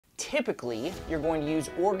Typically, you're going to use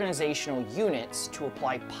organizational units to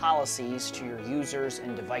apply policies to your users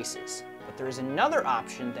and devices. But there is another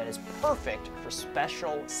option that is perfect for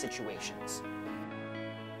special situations.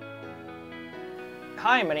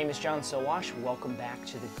 Hi, my name is John Silwash. Welcome back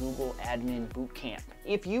to the Google Admin Bootcamp.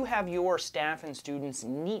 If you have your staff and students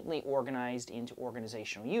neatly organized into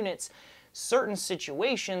organizational units, certain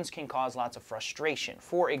situations can cause lots of frustration.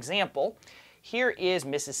 For example, here is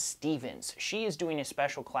Mrs. Stevens. She is doing a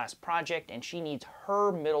special class project and she needs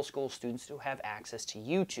her middle school students to have access to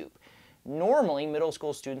YouTube. Normally, middle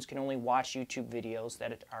school students can only watch YouTube videos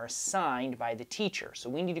that are assigned by the teacher, so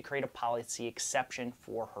we need to create a policy exception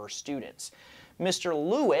for her students. Mr.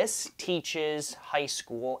 Lewis teaches high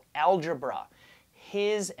school algebra.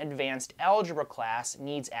 His advanced algebra class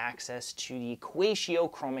needs access to the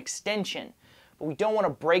Equatio extension, but we don't want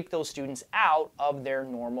to break those students out of their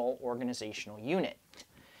normal organizational unit.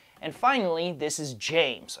 And finally, this is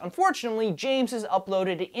James. Unfortunately, James has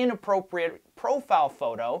uploaded an inappropriate profile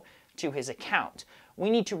photo to his account. We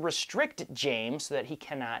need to restrict James so that he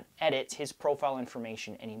cannot edit his profile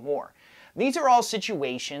information anymore. These are all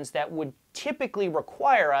situations that would typically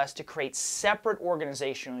require us to create separate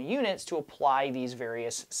organizational units to apply these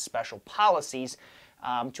various special policies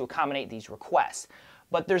to accommodate these requests.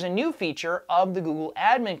 But there's a new feature of the Google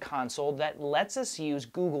Admin Console that lets us use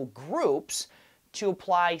Google Groups to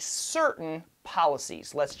apply certain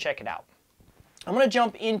policies. Let's check it out. I'm going to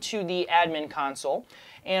jump into the Admin Console,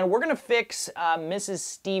 and we're going to fix Mrs.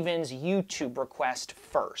 Stevens' YouTube request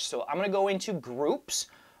first. So I'm going to go into Groups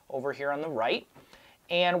over here on the right,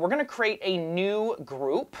 and we're going to create a new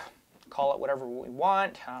group. Call it whatever we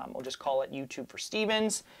want. We'll just call it YouTube for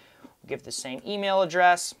Stevens. We'll give it the same email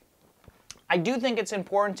address. I do think it's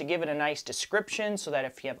important to give it a nice description so that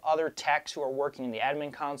if you have other techs who are working in the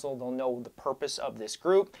Admin Console, they'll know the purpose of this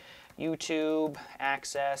group. YouTube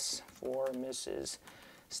access for Mrs.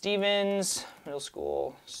 Stevens middle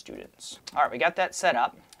school students. All right, we got that set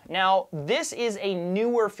up. Now, this is a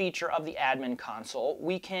newer feature of the Admin Console.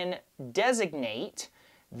 We can designate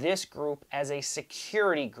this group as a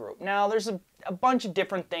security group. Now, there's a bunch of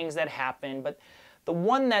different things that happen, but the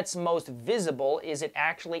one that's most visible is it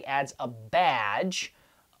actually adds a badge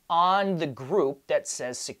on the group that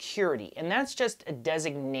says security. And that's just a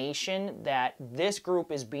designation that this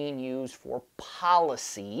group is being used for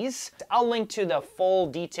policies. I'll link to the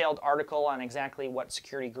full detailed article on exactly what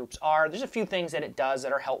security groups are. There's a few things that it does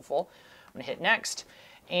that are helpful. I'm going to hit next.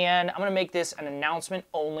 And I'm going to make this an announcement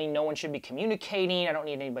only. No one should be communicating. I don't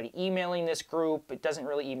need anybody emailing this group. It doesn't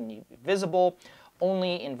really even need to be visible.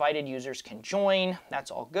 Only invited users can join.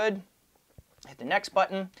 That's all good. Hit the next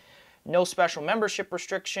button. No special membership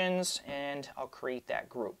restrictions, and I'll create that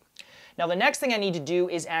group. Now the next thing I need to do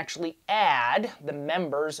is actually add the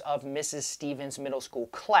members of Mrs. Stevens' middle school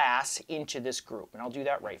class into this group. And I'll do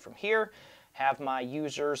that right from here. Have my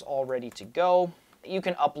users all ready to go. You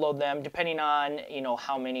can upload them depending on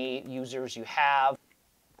how many users you have.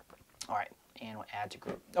 All right, and we'll add to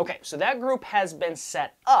group. Okay, so that group has been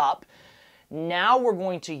set up. Now we're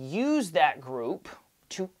going to use that group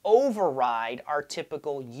to override our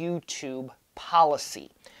typical YouTube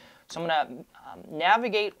policy. So I'm going to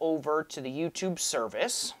navigate over to the YouTube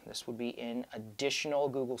service. This would be in additional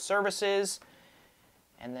Google services.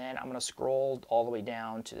 And then I'm going to scroll all the way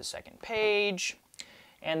down to the second page.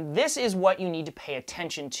 And this is what you need to pay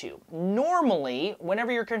attention to. Normally,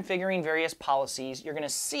 whenever you're configuring various policies, you're going to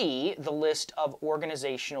see the list of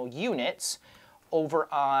organizational units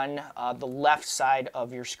over on the left side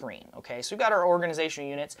of your screen. Okay, so we've got our organizational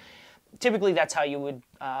units. Typically, that's how you would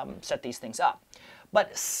set these things up.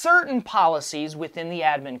 But certain policies within the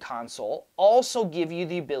Admin Console also give you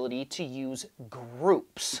the ability to use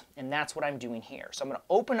groups, and that's what I'm doing here. So I'm going to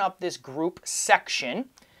open up this group section,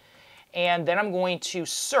 and then I'm going to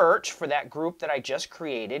search for that group that I just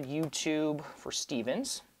created, YouTube for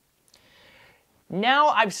Stevens. Now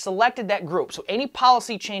I've selected that group, so any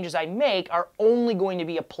policy changes I make are only going to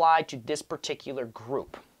be applied to this particular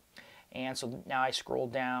group. And so now I scroll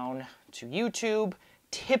down to YouTube.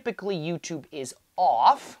 Typically YouTube is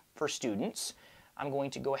off for students. I'm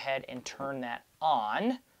going to go ahead and turn that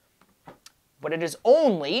on, but it is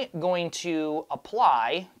only going to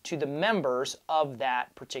apply to the members of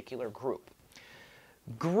that particular group.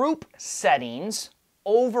 Group settings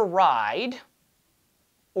override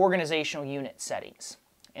organizational unit settings.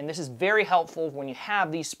 And this is very helpful when you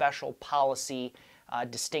have these special policy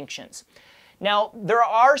distinctions. Now, there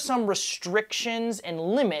are some restrictions and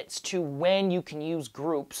limits to when you can use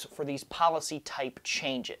groups for these policy type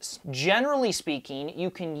changes. Generally speaking,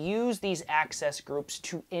 you can use these access groups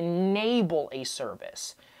to enable a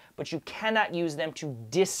service, but you cannot use them to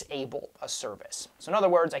disable a service. So in other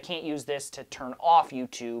words, I can't use this to turn off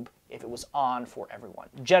YouTube if it was on for everyone,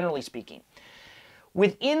 generally speaking.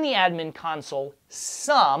 Within the admin console,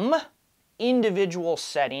 some individual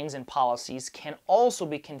settings and policies can also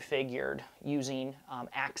be configured using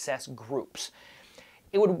access groups.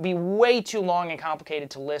 It would be way too long and complicated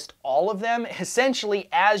to list all of them. Essentially,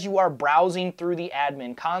 as you are browsing through the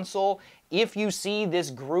admin console, if you see this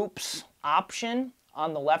groups option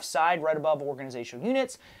on the left side right above organizational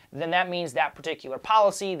units, then that means that particular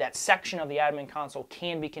policy, that section of the admin console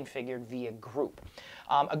can be configured via group.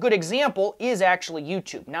 A good example is actually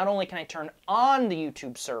YouTube. Not only can I turn on the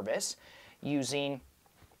YouTube service using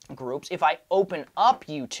groups, if I open up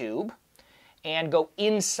YouTube and go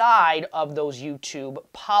inside of those YouTube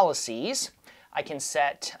policies, I can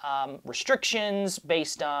set restrictions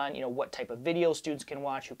based on what type of video students can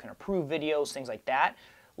watch, who can approve videos, things like that.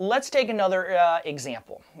 Let's take another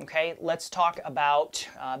example. Okay, let's talk about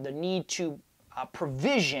the need to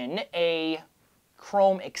provision a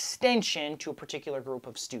Chrome extension to a particular group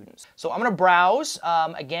of students. So I'm going to browse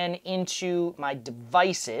again into my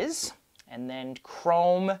devices, and then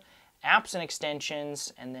Chrome, apps and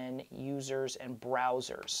extensions, and then users and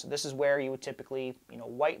browsers. So this is where you would typically,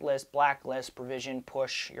 whitelist, blacklist, provision,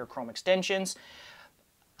 push your Chrome extensions.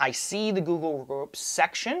 I see the Google Groups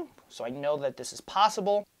section, so I know that this is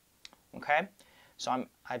possible. Okay, so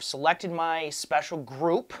I've selected my special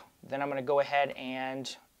group. Then I'm going to go ahead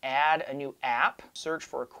and add a new app. Search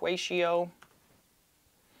for Equatio.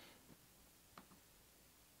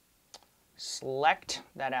 Select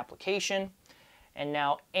that application. And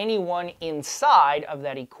now anyone inside of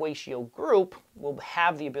that Equatio group will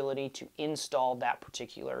have the ability to install that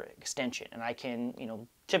particular extension. And I can,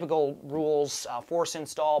 typical rules, force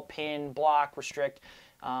install, pin, block, restrict,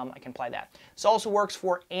 I can apply that. This also works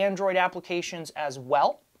for Android applications as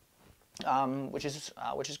well, which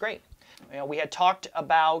is great. We had talked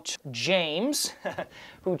about James,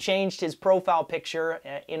 who changed his profile picture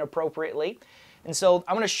inappropriately. And so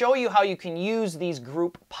I'm going to show you how you can use these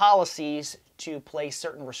group policies to place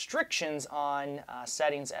certain restrictions on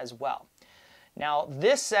settings as well. Now,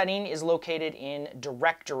 this setting is located in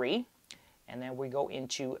Directory, and then we go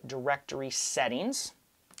into Directory Settings.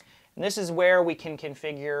 And this is where we can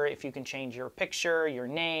configure if you can change your picture, your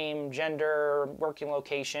name, gender, working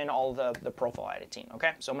location, all the profile editing.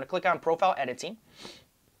 Okay, so I'm going to click on Profile Editing,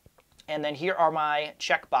 and then here are my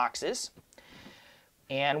check boxes.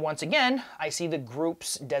 And once again, I see the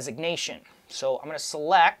groups designation. So I'm going to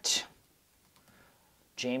select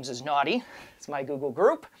James is Naughty. It's my Google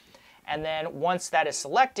group. And then once that is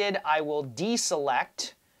selected, I will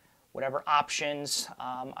deselect whatever options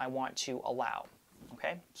I want to allow.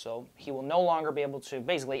 Okay, so he will no longer be able to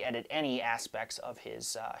basically edit any aspects of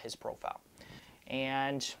his profile.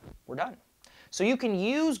 And we're done. So you can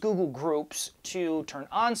use Google Groups to turn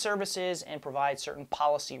on services and provide certain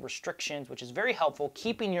policy restrictions, which is very helpful,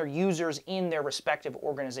 keeping your users in their respective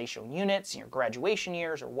organizational units, your graduation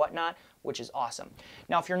years or whatnot, which is awesome.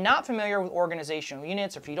 Now, if you're not familiar with organizational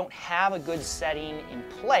units, or if you don't have a good setting in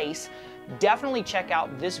place, definitely check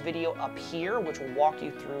out this video up here, which will walk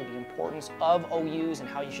you through the importance of OUs and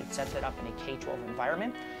how you should set that up in a K-12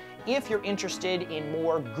 environment. If you're interested in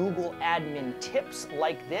more Google admin tips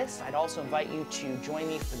like this, I'd also invite you to join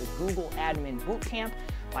me for the Google Admin Bootcamp,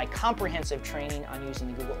 my comprehensive training on using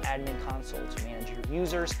the Google Admin Console to manage your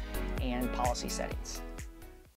users and policy settings.